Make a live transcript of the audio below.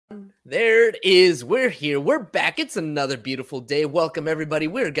There it is. We're here. We're back. It's another beautiful day. Welcome, everybody.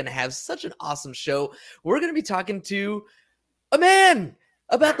 We're going to have such an awesome show. We're going to be talking to a man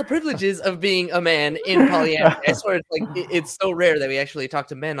about the privileges of being a man in polyamory. I swear it's so rare that we actually talk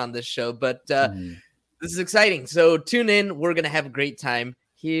to men on this show, but this is exciting. So tune in. We're going to have a great time.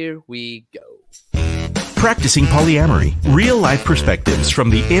 Here we go. Practicing Polyamory, real-life perspectives from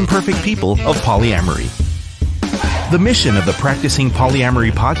the imperfect people of polyamory. The mission of the Practicing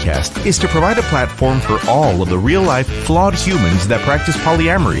Polyamory podcast is to provide a platform for all of the real-life, flawed humans that practice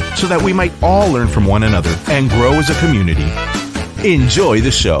polyamory so that we might all learn from one another and grow as a community. Enjoy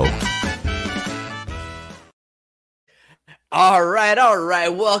the show. All right.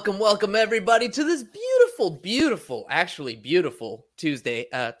 Welcome everybody to this beautiful Tuesday.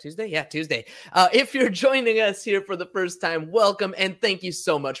 Tuesday. If you're joining us here for the first time, welcome and thank you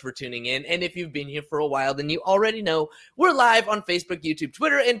so much for tuning in. And if you've been here for a while, then you already know we're live on Facebook, YouTube,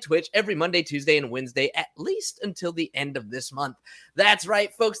 Twitter, and Twitch every Monday, Tuesday, and Wednesday, at least until the end of this month. That's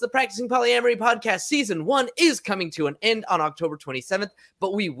right, folks. The Practicing Polyamory podcast season 1 is coming to an end on October 27th,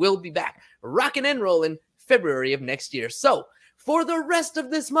 but we will be back rocking and rolling February of next year. So for the rest of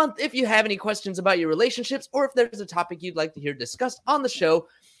this month, if you have any questions about your relationships or if there's a topic you'd like to hear discussed on the show,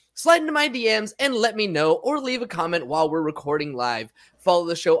 slide into my DMs and let me know, or leave a comment while we're recording live. Follow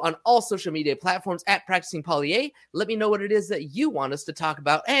the show on all social media platforms at Practicing Polya. Let me know what it is that you want us to talk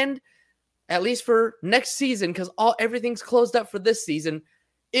about. And at least for next season, because everything's closed up for this season,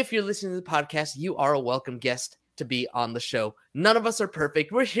 if you're listening to the podcast, you are a welcome guest to be on the show. None of us are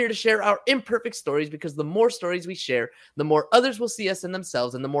perfect. We're here to share our imperfect stories, because the more stories we share, the more others will see us in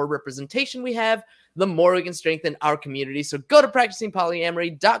themselves, and the more representation we have, the more we can strengthen our community. So go to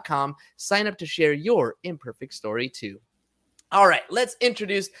practicingpolyamory.com, sign up to share your imperfect story too. All right, let's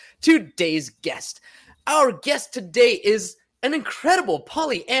introduce today's guest. Our guest today is an incredible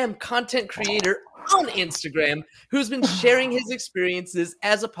polyam content creator on Instagram who's been sharing his experiences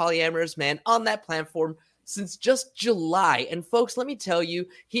as a polyamorous man on that platform since just July. And folks, let me tell you,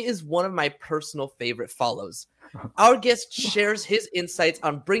 he is one of my personal favorite follows. Our guest shares his insights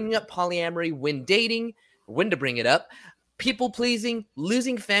on bringing up polyamory when dating, when to bring it up, people-pleasing,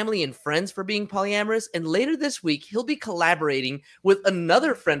 losing family and friends for being polyamorous, and later this week, he'll be collaborating with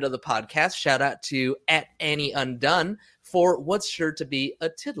another friend of the podcast, shout out to @AnnieUndone, for what's sure to be a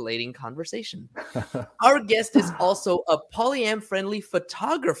titillating conversation. Our guest is also a polyam-friendly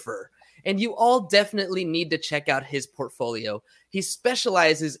photographer, and you all definitely need to check out his portfolio. He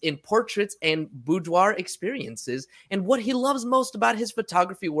specializes in portraits and boudoir experiences, and what he loves most about his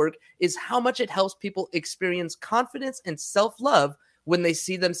photography work is how much it helps people experience confidence and self-love when they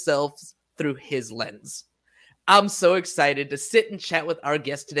see themselves through his lens. I'm so excited to sit and chat with our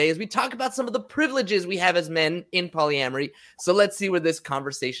guest today as we talk about some of the privileges we have as men in polyamory. So let's see where this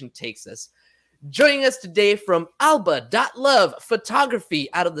conversation takes us. Joining us today from Alba.love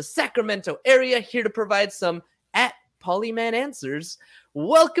Photography out of the Sacramento area, here to provide some @Polyman answers.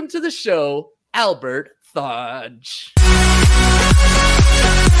 Welcome to the show, Albert Thodge.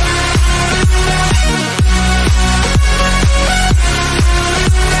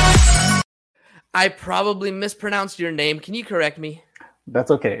 I probably mispronounced your name. Can you correct me?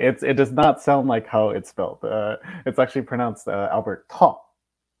 That's okay. It does not sound like how it's spelled. It's actually pronounced Albert Thaw.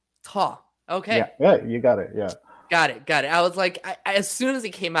 Thaw. Okay. Yeah, you got it. Yeah. Got it. I was like, as soon as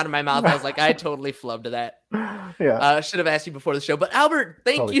it came out of my mouth, I was like, I totally flubbed that. Yeah. Should have asked you before the show. But Albert,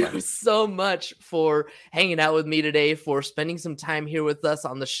 thank you so much for hanging out with me today, for spending some time here with us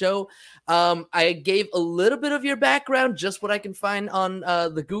on the show. I gave a little bit of your background, just what I can find on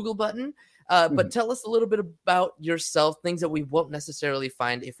the Google button. But tell us a little bit about yourself, things that we won't necessarily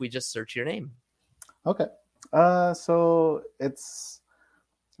find if we just search your name. Okay. So it's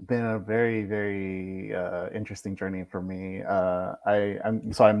been a very, very interesting journey for me.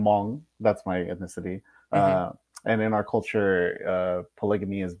 I'm Hmong. That's my ethnicity. And in our culture,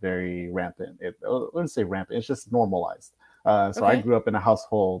 polygamy is very rampant. I wouldn't say rampant. It's just normalized. I grew up in a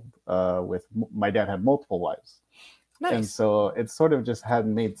household with my dad had multiple wives. Nice. And so it sort of just had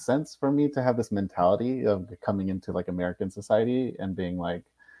made sense for me to have this mentality of coming into like American society and being like,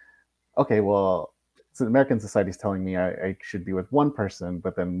 okay, well, so American society is telling me I should be with one person,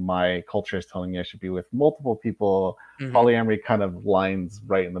 but then my culture is telling me I should be with multiple people. Polyamory kind of lines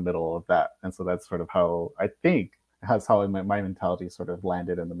right in the middle of that. And so that's sort of how I think that's how my mentality sort of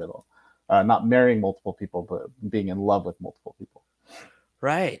landed in the middle. Not marrying multiple people, but being in love with multiple people.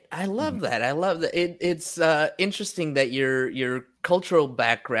 Right. I love that. I love that. It's interesting that your cultural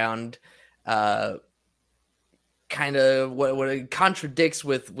background kind of what it contradicts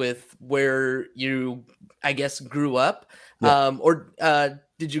with where you, I guess, grew up. Yeah.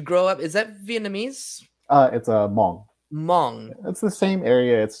 did you grow up? Is that Vietnamese? It's a Hmong. Hmong. It's the same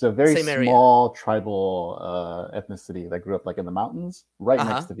area. It's a very Same area. small tribal ethnicity that grew up like in the mountains, right next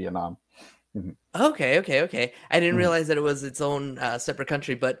Uh-huh. to Vietnam. Okay. I didn't Mhm. realize that it was its own separate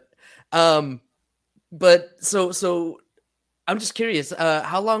country, um, but so I'm just curious.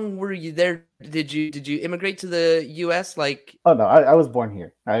 How long were you there? Did you immigrate to the U.S.? Like Oh no, I was born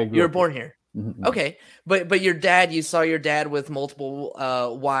here. I you grew were up here. born here? Mhm. Okay, but your dad, you saw your dad with multiple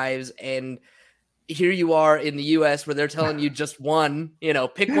wives, and here you are in the U.S. where they're telling you just one,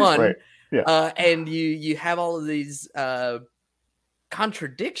 pick Right. one, Yeah. and you have all of these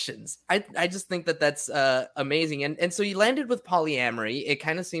contradictions. I just think that that's amazing, and so you landed with polyamory. It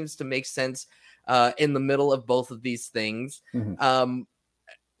kind of seems to make sense in the middle of both of these things. Mhm.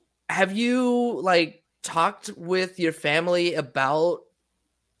 Have you like talked with your family about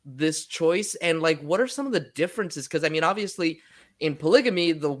this choice, and like what are some of the differences? Because I mean, obviously in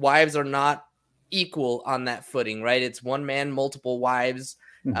polygamy the wives are not equal on that footing, right? It's one man, multiple wives,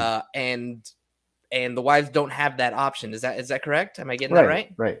 Mhm. and the wives don't have that option. Is that correct? Am I getting that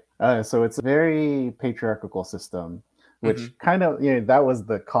Right, right? right. So it's a very patriarchal system, Mm-hmm. which kind of, that was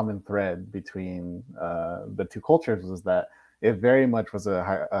the common thread between the two cultures, was that it very much was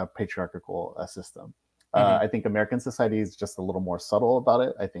a patriarchal system. Mm-hmm. I think American society is just a little more subtle about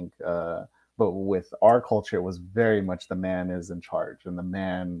it. I think, but with our culture, it was very much the man is in charge, and the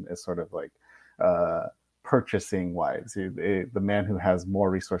man is sort of like uh, purchasing wives. The man who has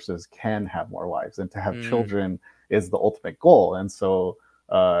more resources can have more wives, and to have Mm, children is the ultimate goal. And so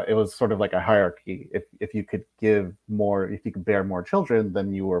it was sort of like a hierarchy. If you could give more, if you could bear more children,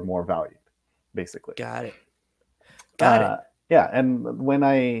 then you were more valued, basically. got it. Got Uh, it. yeah, and when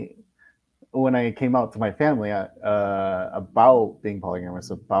I came out to my family about being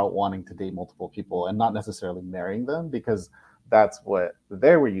polyamorous, about wanting to date multiple people and not necessarily marrying them, because that's what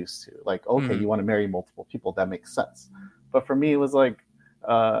they were used to. Like, okay, Mhm. you want to marry multiple people, that makes sense. But for me, it was like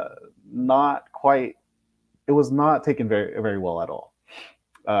uh, not quite. It was not taken very very well at all.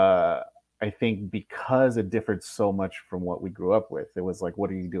 uh, I think because it differed so much from what we grew up with, it was like,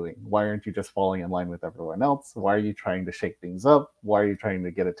 what are you doing? Why aren't you just falling in line with everyone else? Why are you trying to shake things up? Why are you trying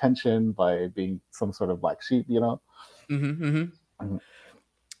to get attention by being some sort of black sheep, Mhm, mhm. Mhm.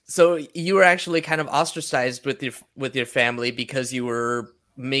 So you were actually kind of ostracized with your family because you were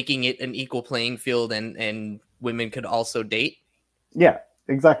making it an equal playing field, and women could also date? Yeah,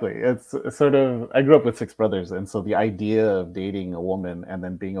 exactly. It's sort of, I grew up with six brothers. And so the idea of dating a woman and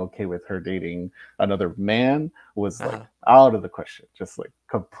then being okay with her dating another man was like Uh-huh. out of the question. Just like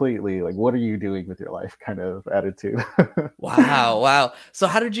completely, like, what are you doing with your life kind of attitude. Wow. So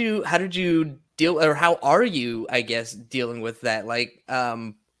how did you deal, or how are you, I guess, dealing with that? Like,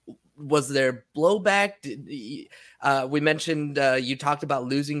 was there blowback? We mentioned you talked about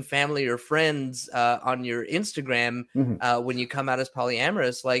losing family or friends on your Instagram Mhm. when you come out as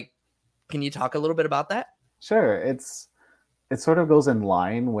polyamorous. Like, can you talk a little bit about that? Sure. It sort of goes in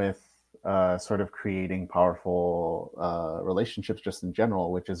line with sort of creating powerful relationships just in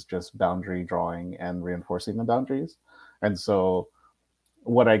general, which is just boundary drawing and reinforcing the boundaries. And so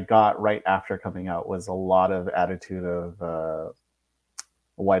what I got right after coming out was a lot of attitude of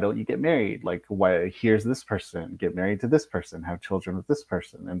why don't you get married? Like, why, here's this person, get married to this person, have children with this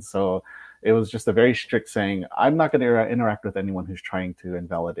person. And so it was just a very strict saying, I'm not going to interact with anyone who's trying to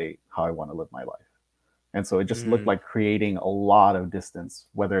invalidate how I want to live my life. And so it just looked Mm, like creating a lot of distance,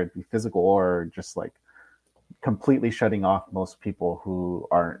 whether it be physical or just like completely shutting off most people who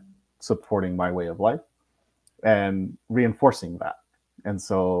aren't supporting my way of life and reinforcing that. And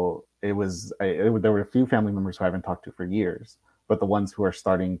so there were a few family members who I haven't talked to for years, but the ones who are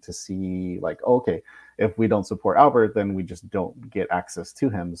starting to see, like, oh, okay, if we don't support Albert, then we just don't get access to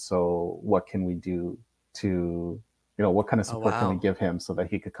him. So what can we do to, what kind of oh support can we wow. give him so that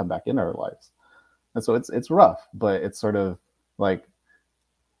he could come back in our lives? And so it's rough, but it's sort of like,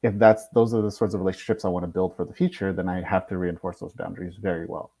 if those are the sorts of relationships I want to build for the future, then I have to reinforce those boundaries very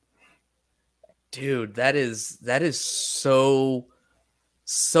well. Dude, that is so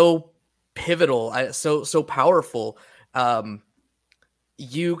pivotal. So powerful. Um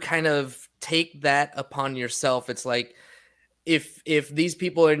you kind of take that upon yourself. It's like if these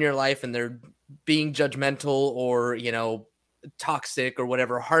people are in your life and they're being judgmental or toxic or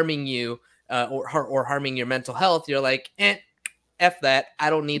whatever, harming you or harming your mental health, you're like, f that.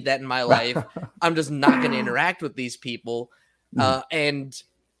 I don't need that in my life. I'm just not going to interact with these people. And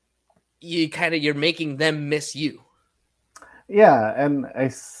you're making them miss you. Yeah, and I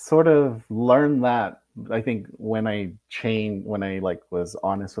sort of learned that, I think, when I like was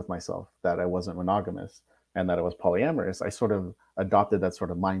honest with myself that I wasn't monogamous. and that it was polyamorous, I sort of adopted that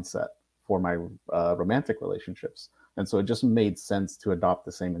sort of mindset for my romantic relationships. And so it just made sense to adopt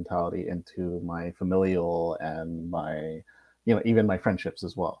the same mentality into my familial and my, even my friendships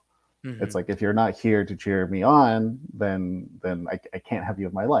as well. It's like, if you're not here to cheer me on, then I can't have you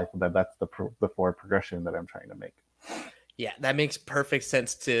in my life. That's the forward progression that I'm trying to make. Yeah, that makes perfect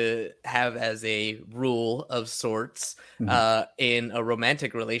sense to have as a rule of sorts in a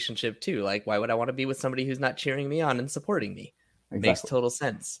romantic relationship too. Like, why would I want to be with somebody who's not cheering me on and supporting me? Exactly. Makes total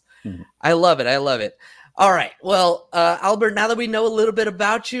sense. I love it. I love it. All right. Well, Albert, now that we know a little bit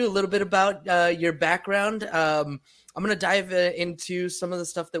about you, a little bit about your background, I'm going to dive into some of the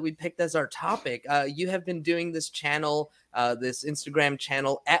stuff that we picked as our topic. You have been doing this channel, this Instagram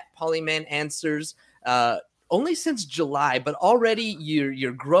channel at Polyman Answers, only since July, but already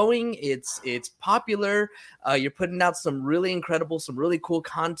you're growing. It's popular. You're putting out some really incredible, some really cool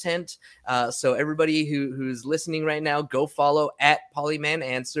content. So everybody who's listening right now, go follow at Polyman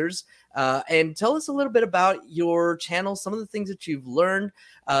Answers, and tell us a little bit about your channel, some of the things that you've learned,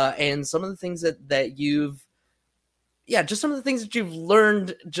 and some of the things that you've, just some of the things that you've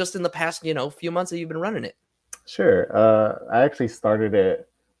learned just in the past, few months that you've been running it. Sure. I actually started it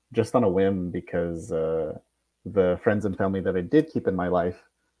just on a whim because the friends and family that I did keep in my life,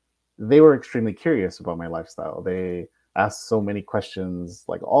 they were extremely curious about my lifestyle. They asked so many questions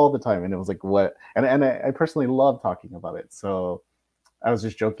like all the time, and it was like, what? And I personally love talking about it. So I was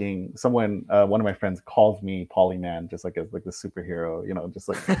just joking. Someone, one of my friends, calls me Polyman, just like as like the superhero, just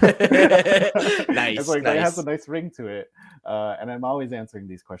like nice. It's like, nice. It has a nice ring to it, and I'm always answering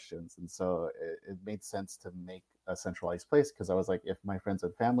these questions, and so it made sense to make a centralized place, because I was like, if my friends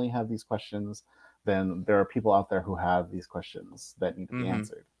and family have these questions, then there are people out there who have these questions that need to be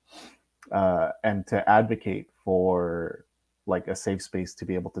answered, and to advocate for like a safe space to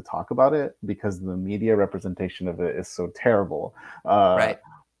be able to talk about it, because the media representation of it is so terrible. Right.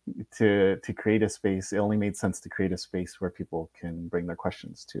 To create a space, it only made sense to create a space where people can bring their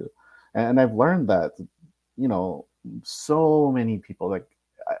questions to. And I've learned that, so many people, like,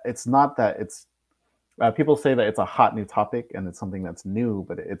 it's not that it's, people say that it's a hot new topic and it's something that's new,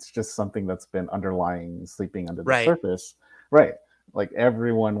 but it's just something that's been underlying, sleeping under the surface. Right. Like,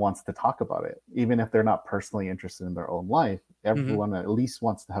 everyone wants to talk about it, even if they're not personally interested in their own life. Everyone at least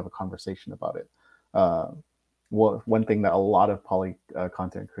wants to have a conversation about it. One thing that a lot of poly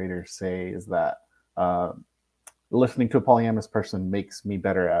content creators say is that listening to a polyamorous person makes me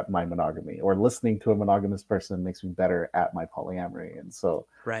better at my monogamy, or listening to a monogamous person makes me better at my polyamory. And so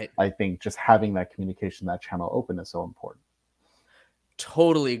I think just having that communication, that channel open, is so important.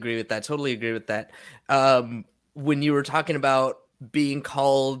 Totally agree with that. When you were talking about being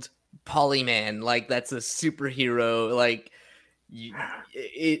called Polyman, like that's a superhero, like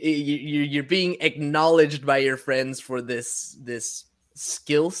you're being acknowledged by your friends for this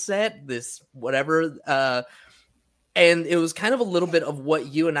skill set, this whatever, and it was kind of a little bit of what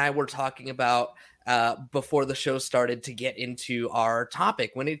you and I were talking about before the show started, to get into our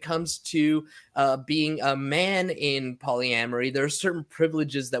topic. When it comes to being a man in polyamory, there are certain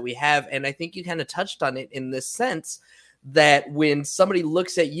privileges that we have, and I think you kind of touched on it in this sense, that when somebody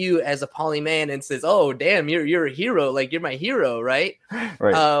looks at you as a polyman and says, "Oh, damn, you're a hero, like you're my hero," right?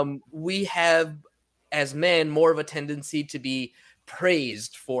 We have, as men, more of a tendency to be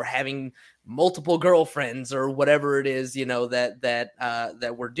praised for having multiple girlfriends or whatever it is,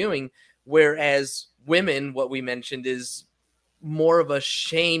 that we're doing. Whereas women, what we mentioned, is more of a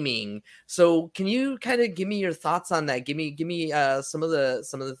shaming. So can you kind of give me your thoughts on that? Give me some of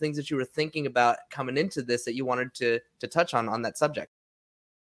the things that you were thinking about coming into this that you wanted to touch on that subject.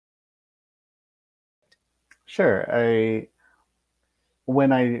 Sure.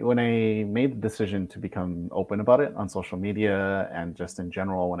 When I made the decision to become open about it on social media, and just in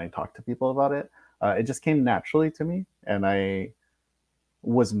general when I talk to people about it, it just came naturally to me. And I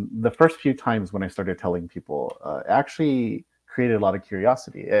was, the first few times when I started telling people, actually created a lot of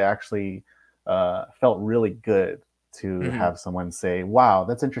curiosity. It actually felt really good to have someone say, "Wow,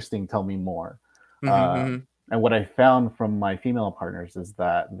 that's interesting, tell me more." And what I found from my female partners is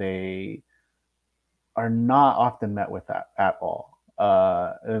that they are not often met with that at all.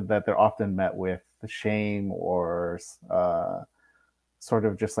 That they're often met with shame, or sort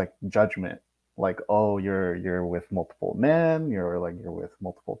of just like judgment, like, "Oh, you're with multiple men, you're with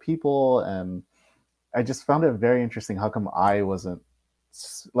multiple people." And I just found it very interesting. How come I wasn't,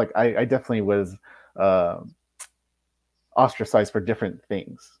 like, I definitely was ostracized for different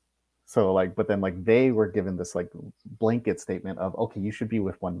things. So like, but then like they were given this like blanket statement of, okay, you should be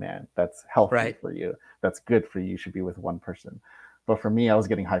with one man. That's healthy for you. That's good for you. You should be with one person. but for me, I was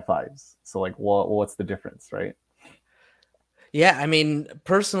getting high fives. So like, what's the difference, right? Yeah, I mean,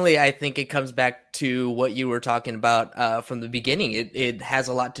 personally, I think it comes back to what you were talking about from the beginning. It has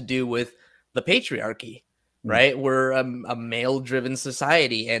a lot to do with the patriarchy, Mm. right? We're a male-driven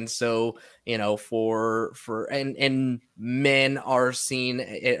society, and so and men are seen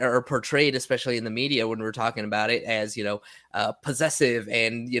or portrayed, especially in the media when we're talking about it, as possessive,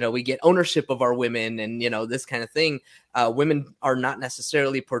 and we get ownership of our women, and this kind of thing. Women are not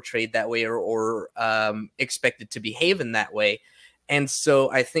necessarily portrayed that way or expected to behave in that way. And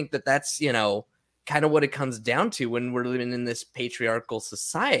so I think that that's, kind of what it comes down to when we're living in this patriarchal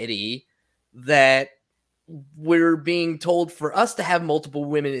society, that we're being told for us to have multiple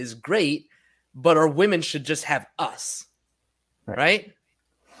women is great, but our women should just have us. Right?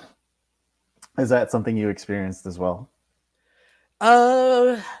 Is that something you experienced as well?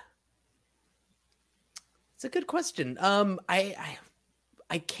 It's a good question. I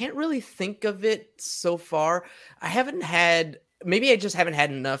can't really think of it so far. Maybe I just haven't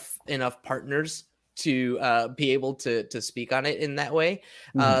had enough partners to be able to speak on it in that way.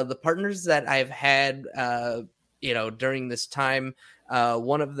 Mm-hmm. The partners that I've had, during this time,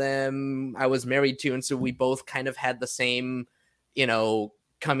 one of them I was married to, and so we both kind of had the same,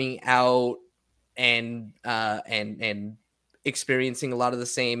 coming out and experiencing a lot of the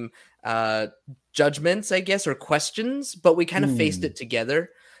same judgments, I guess, or questions, but we kind of faced it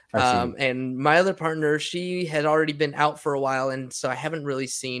together. And my other partner, she had already been out for a while, and so I haven't really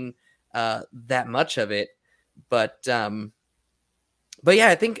seen that much of it. But yeah,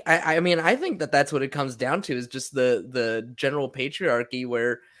 I think I think that that's what it comes down to, is just the general patriarchy,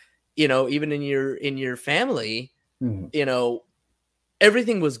 where even in your family, Mm-hmm.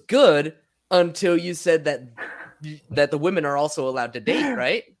 Everything was good until you said that the women are also allowed to date,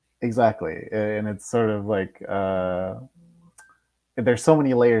 right? Exactly. And it's sort of like there's so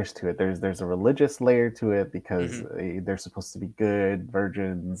many layers to it. There's a religious layer to it, because they're supposed to be good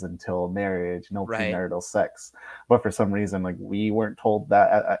virgins until marriage, no premarital sex. But for some reason, like, we weren't told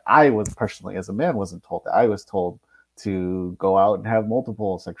that. I was personally, as a man, wasn't told that. I was told to go out and have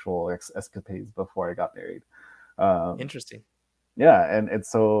multiple sexual escapades before I got married. Interesting. Yeah, and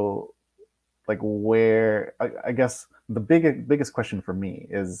it's so, like, where I guess the biggest question for me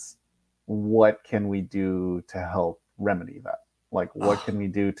is, what can we do to help remedy that? Like, what can we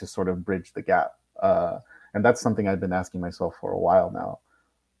do to sort of bridge the gap? And that's something I've been asking myself for a while now.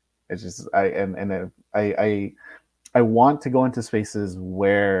 It's just I want to go into spaces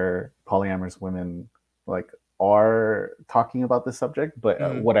where polyamorous women, like, are talking about this subject, but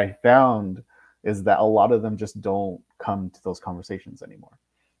what I found is that a lot of them just don't come to those conversations anymore.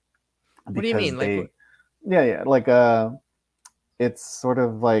 What do you mean? Like it's sort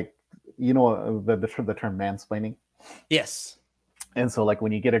of like, the term mansplaining. Yes. And so, like,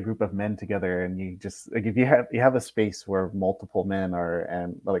 when you get a group of men together, and you just, like, if you have a space where multiple men are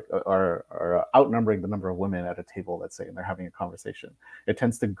outnumbering the number of women at a table, let's say, and they're having a conversation, it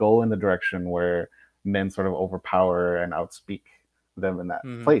tends to go in the direction where men sort of overpower and outspeak them in that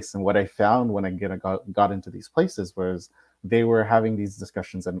place. And what I found when I got into these places was they were having these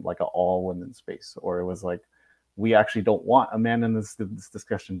discussions in, like, an all women space, or it was like, we actually don't want a man in this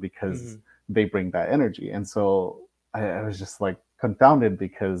discussion because they bring that energy. And so I was just, like, confounded,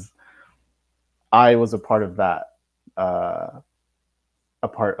 because I was a part of that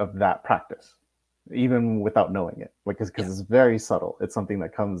practice, even without knowing it, because it's very subtle. It's something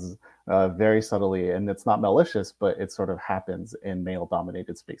that comes very subtly, and it's not malicious, but it sort of happens in male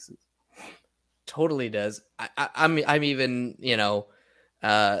dominated spaces. Totally does. I'm even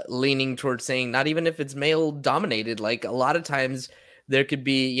leaning towards saying, not even if it's male dominated, like, a lot of times there could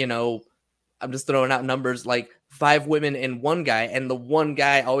be, I'm just throwing out numbers, like 5 women and 1 guy, and the 1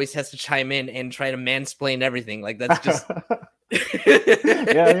 guy always has to chime in and try to mansplain everything. Like, that's just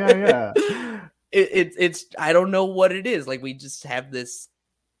yeah. It's I don't know what it is. Like, we just have this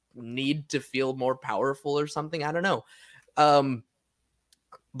need to feel more powerful or something. I don't know.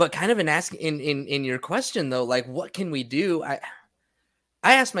 But kind of in your question, though, like, what can we do? I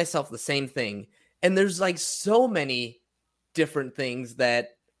asked myself the same thing, and there's, like, so many different things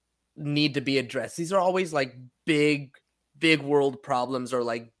that need to be addressed. These are always, like, big world problems, or,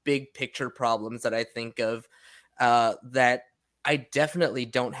 like, big picture problems that I think of that I definitely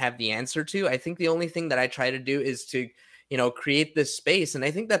don't have the answer to. I think the only thing that I try to do is to create this space, and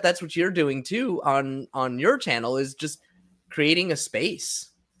I think that that's what you're doing too on your channel, is just creating a space.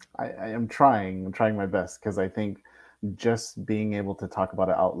 I am trying my best, because I think just being able to talk about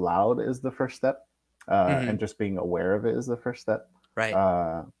it out loud is the first step, and just being aware of it is the first step. Right.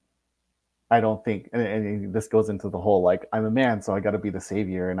 I don't think, and this goes into the whole like I'm a man, so I got to be the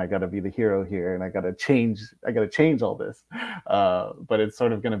savior and I got to be the hero here, and I got to change all this. But it's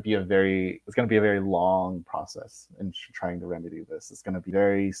sort of going to be it's going to be a very long process in trying to remedy this. It's going to be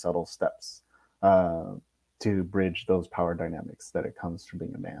very subtle steps to bridge those power dynamics that it comes from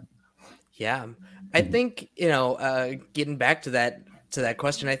being a man. Yeah, I think getting back to that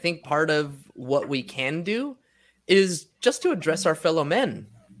question, I think part of what we can do is just to address our fellow men.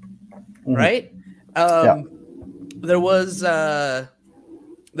 Right. There was a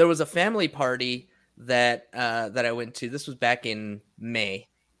family party that I went to. This was back in May.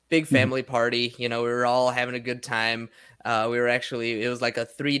 Big family party. We were all having a good time. It was like a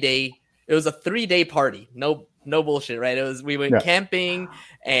 3-day party. No bullshit, right? We went camping,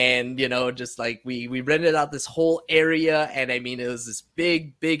 and just like we rented out this whole area, and I mean it was this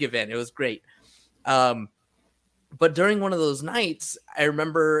big event. It was great. But during one of those nights, I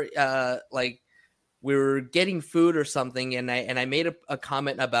remember like we were getting food or something, and I made a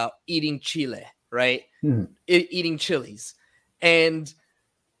comment about eating chile, right? Eating chilies, and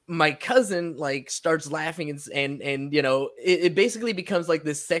my cousin like starts laughing, and it basically becomes like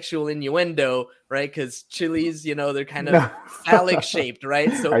this sexual innuendo, right? Because chilies, they're kind of phallic shaped,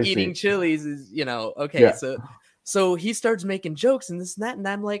 right? So eating chilies is okay. Yeah. So he starts making jokes and this and that, and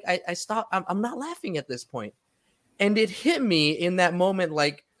I'm like, I stop. I'm not laughing at this point. And it hit me in that moment,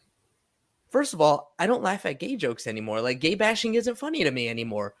 like, first of all, I don't laugh at gay jokes anymore. Like, gay bashing isn't funny to me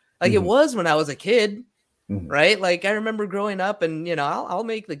anymore. Like it was when I was a kid, right? Like, I remember growing up and, I'll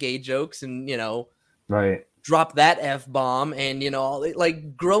make the gay jokes and, right, drop that F-bomb. And,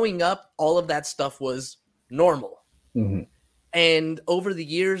 like growing up, all of that stuff was normal. And over the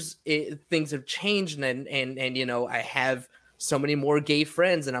years, things have changed and I have so many more gay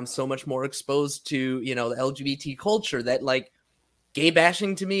friends, and I'm so much more exposed to, the LGBT culture that like gay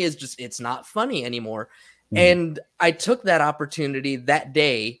bashing to me is just, it's not funny anymore. And I took that opportunity that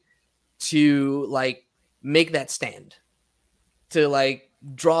day to like make that stand, to like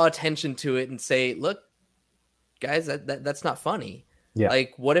draw attention to it and say, look, guys, that's not funny. Yeah.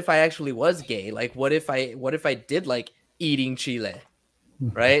 Like, what if I actually was gay? Like, what if I did like eating chile?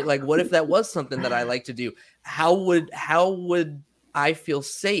 Right? Like, what if that was something that I like to do? How would I feel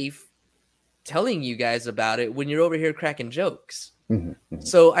safe telling you guys about it when you're over here cracking jokes?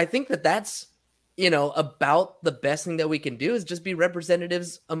 So I think that's, about the best thing that we can do is just be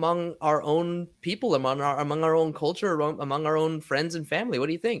representatives among our own people, among our own culture, among our own friends and family. What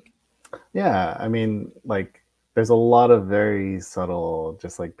do you think? Yeah, I mean, like, there's a lot of very subtle,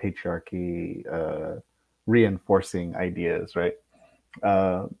 just like patriarchy reinforcing ideas, right?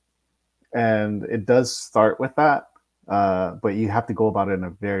 And it does start with that, but you have to go about it in a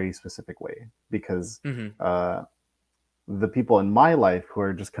very specific way, because the people in my life who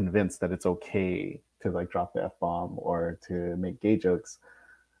are just convinced that it's okay to like drop the F-bomb or to make gay jokes,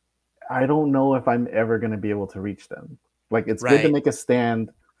 I don't know if I'm ever going to be able to reach them. Like, it's good to make a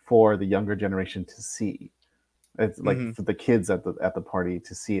stand for the younger generation to see. It's like for the kids at the party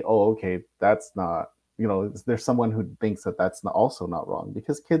to see, oh, okay, that's not, there's someone who thinks that that's also not wrong,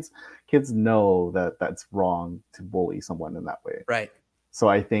 because kids know that that's wrong to bully someone in that way. Right. So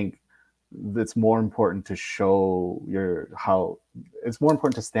I think it's more important to show it's more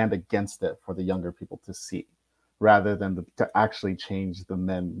important to stand against it for the younger people to see, rather than to actually change the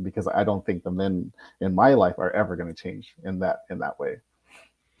men, because I don't think the men in my life are ever going to change in that way.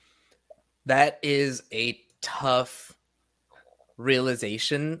 That is a tough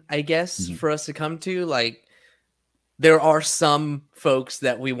realization, I guess, for us to come to. Like, there are some folks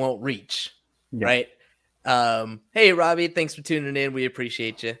that we won't reach, right? Hey, Robbie, thanks for tuning in. We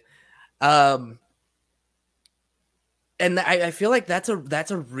appreciate you. And I feel like that's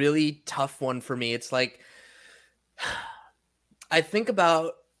a really tough one for me. It's like, I think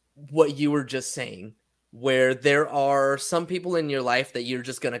about what you were just saying, where there are some people in your life that you're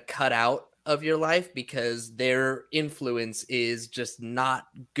just going to cut out of your life because their influence is just not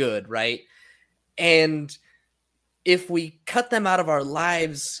good, right? And if we cut them out of our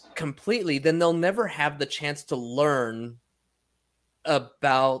lives completely, then they'll never have the chance to learn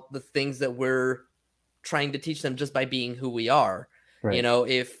about the things that we're trying to teach them just by being who we are. Right.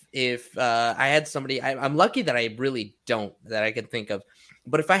 If I had somebody, I'm lucky that I really don't, that I can think of,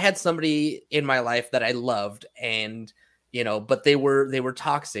 but if I had somebody in my life that I loved and, but they were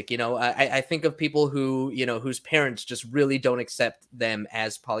toxic, I think of people who, whose parents just really don't accept them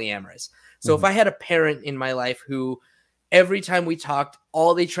as polyamorous. So if I had a parent in my life who every time we talked,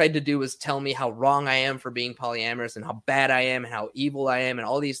 all they tried to do was tell me how wrong I am for being polyamorous and how bad I am and how evil I am and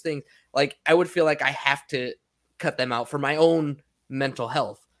all these things, like, I would feel like I have to cut them out for my own mental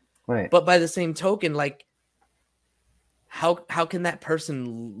health. Right. But by the same token, like, how can that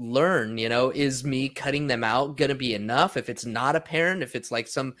person learn? Is me cutting them out gonna be enough? If it's not a parent, if it's like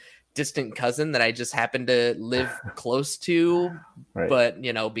some distant cousin that I just happen to live close to, Right. but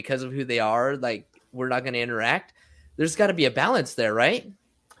because of who they are, like, we're not gonna interact. There's got to be a balance there, right?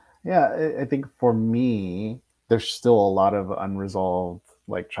 Yeah, I think for me, there's still a lot of unresolved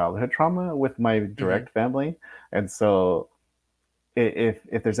like childhood trauma with my direct family, and so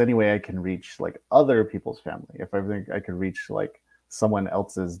if there's any way I can reach like other people's family, if I think I could reach like someone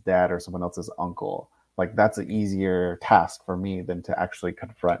else's dad or someone else's uncle, like that's an easier task for me than to actually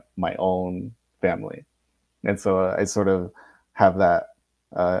confront my own family. And so I sort of have that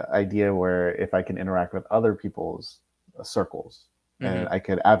idea where if I can interact with other people's circles and I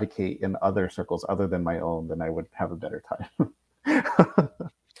could advocate in other circles other than my own, then I would have a better time.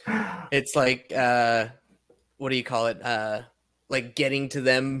 It's like, what do you call it? Like getting to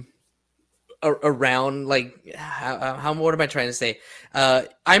them around, like, how what am I trying to say?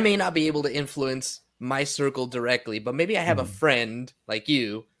 I may not be able to influence my circle directly, but maybe I have a friend like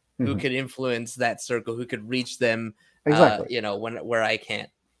you who could influence that circle, who could reach them, Exactly. where I can't.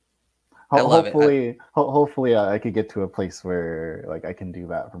 I love it. Hopefully, I could get to a place where like I can do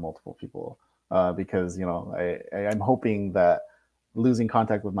that for multiple people. Because I'm hoping that losing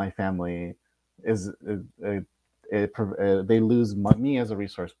contact with my family is they lose me as a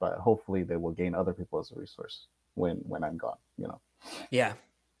resource, but hopefully they will gain other people as a resource when I'm gone.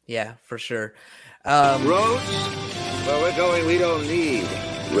 Yeah, for sure. Roads? Where we're going, we don't need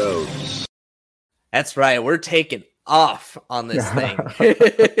roads. That's right. We're taking off on this thing.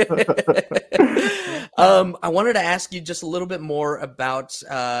 I wanted to ask you just a little bit more about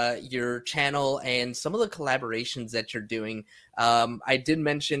your channel and some of the collaborations that you're doing. I did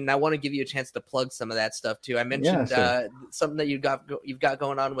mention, I want to give you a chance to plug some of that stuff too. I mentioned something that you've got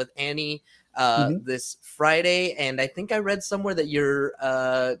going on with Annie this Friday, and I think I read somewhere that you're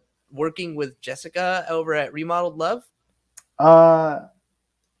working with Jessica over at Remodeled Love.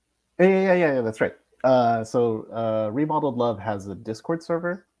 Yeah, that's right. So Remodeled Love has a Discord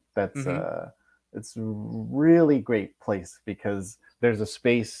server that's it's a really great place because there's a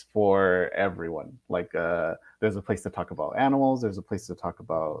space for everyone. Like there's a place to talk about animals, there's a place to talk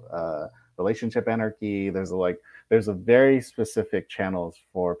about relationship anarchy, there's a very specific channels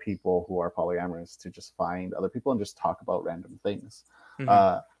for people who are polyamorous to just find other people and just talk about random things.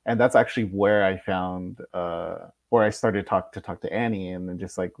 And that's actually where I found where I started to talk to Annie, and then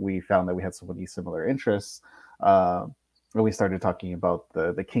just like we found that we had so many similar interests. And we started talking about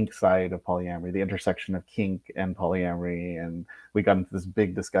the kink side of polyamory, the intersection of kink and polyamory, and we got into this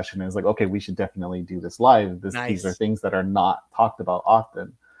big discussion. And it's like, okay, we should definitely do this live. These are things that are not talked about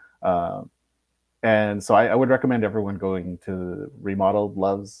often. And so I would recommend everyone going to Remodeled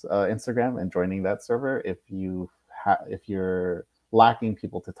Love's Instagram and joining that server if you're lacking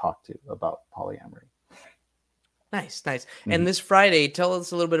people to talk to about polyamory. Nice. And this Friday, tell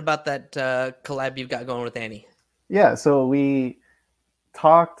us a little bit about that collab you've got going with Annie. Yeah, so we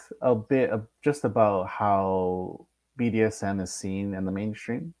talked a bit just about how BDSM is seen in the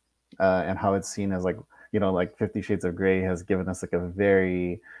mainstream and how it's seen as like 50 Shades of Grey has given us like a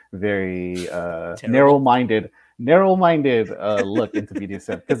very, very narrow-minded look into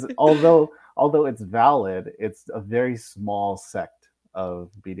BDSM. Because although it's valid, it's a very small sect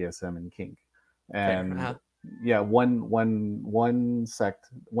of BDSM and kink. And yeah, one sect,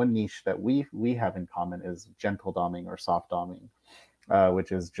 one niche that we have in common is gentle doming or soft doming,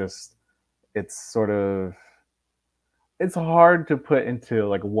 which is just it's hard to put into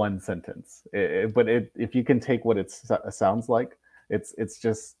like one sentence. But if you can take what it sounds like, it's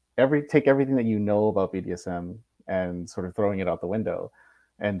just take everything that you know about BDSM and sort of throwing it out the window,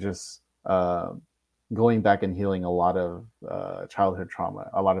 and just going back and healing a lot of childhood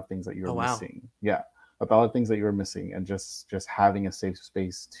trauma, a lot of things that you were missing. Yeah. A lot of things that you were missing, and just having a safe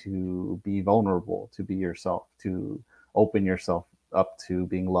space to be vulnerable, to be yourself, to open yourself up to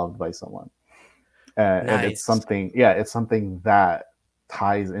being loved by someone. And it's something that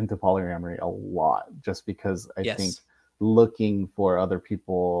ties into polyamory a lot, just because I think looking for other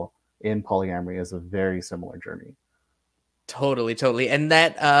people in polyamory is a very similar journey. Totally. And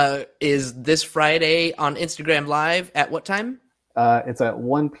that is this Friday on Instagram Live at what time? It's at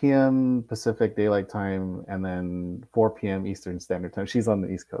 1 p.m. Pacific Daylight Time, and then 4 p.m. Eastern Standard Time. She's on the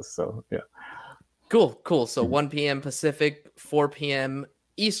East Coast, so yeah. Cool. So 1 p.m. Pacific, 4 p.m.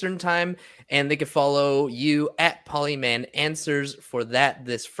 Eastern Time, and they can follow you at Polyman Answers for that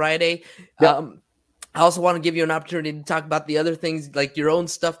this Friday. Yep. I also want to give you an opportunity to talk about the other things, like your own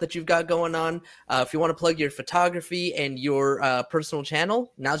stuff that you've got going on. If you want to plug your photography and your personal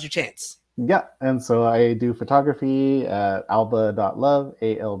channel, now's your chance. Yeah, and so I do photography at alba.love,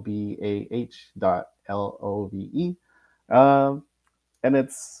 ALBAH.LOVE. And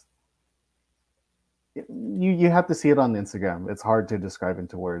it's, you have to see it on Instagram. It's hard to describe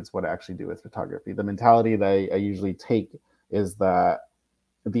into words what I actually do with photography. The mentality that I usually take is that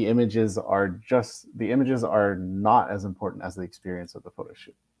the images are not as important as the experience of the photo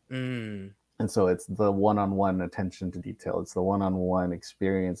shoot. And so it's the one-on-one attention to detail. It's the one-on-one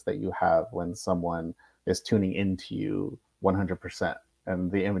experience that you have when someone is tuning into you 100%.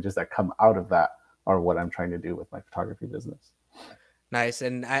 And the images that come out of that are what I'm trying to do with my photography business. Nice.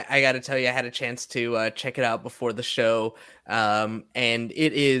 And I got to tell you, I had a chance to check it out before the show. And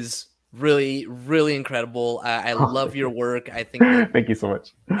it is really, really incredible. I love your work. I think thank you so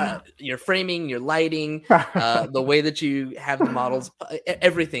much. Your framing, your lighting, the way that you have the models,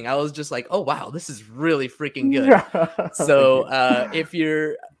 everything. I was just like, oh wow, this is really freaking good. So if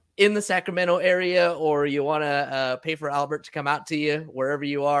you're in the Sacramento area, or you want to pay for Albert to come out to you wherever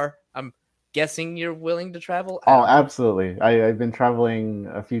you are, I'm guessing you're willing to travel. Oh, absolutely. I've been traveling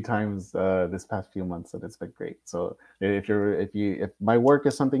a few times this past few months, and it's been great. So if my work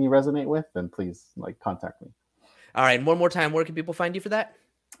is something you resonate with, then please contact me. All right. And one more time, where can people find you for that?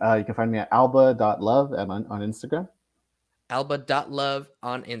 You can find me at alba.love and on Instagram. Alba.love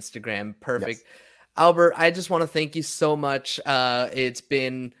on Instagram. Perfect. Yes. Albert, I just want to thank you so much. It's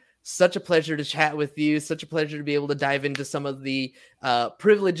been such a pleasure to chat with you. Such a pleasure to be able to dive into some of the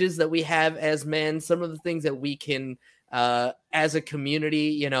privileges that we have as men, some of the things that we can, as a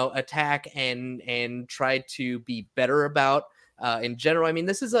community, attack and try to be better about in general. I mean,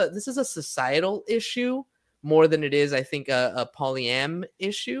 this is a societal issue more than it is, I think, a polyam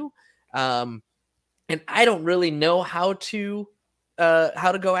issue. And I don't really know how to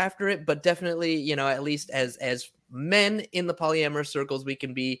go after it, but definitely, at least as men in the polyamorous circles, we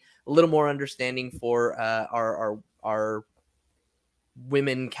can be a little more understanding for our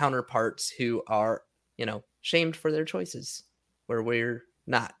women counterparts who are, shamed for their choices where we're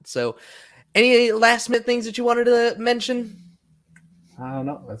not. So any last minute things that you wanted to mention? I don't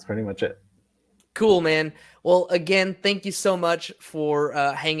know. That's pretty much it. Cool, man. Well, again, thank you so much for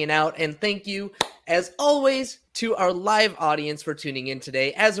hanging out. And thank you, as always, to our live audience for tuning in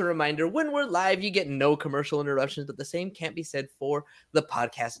today. As a reminder, when we're live, you get no commercial interruptions, but the same can't be said for the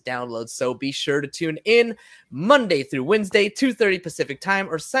podcast download. So be sure to tune in Monday through Wednesday, 2:30 Pacific time,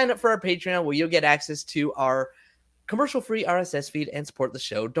 or sign up for our Patreon where you'll get access to our commercial-free RSS feed and support the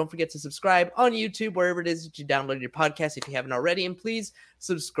show. Don't forget to subscribe on YouTube, wherever it is that you download your podcast if you haven't already, and please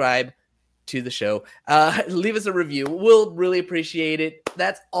subscribe to the show. Leave us a review. We'll really appreciate it.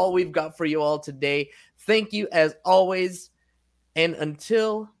 That's all we've got for you all today. Thank you as always. And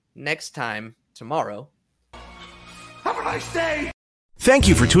until next time, tomorrow. Have a nice day. Thank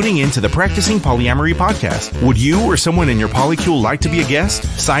you for tuning in to the Practicing Polyamory podcast. Would you or someone in your polycule like to be a guest?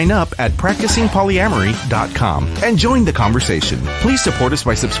 Sign up at practicingpolyamory.com and join the conversation. Please support us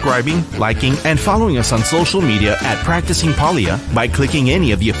by subscribing, liking, and following us on social media at Practicing Polya by clicking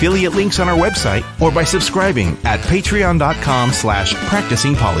any of the affiliate links on our website or by subscribing at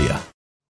patreon.com/practicingpolya.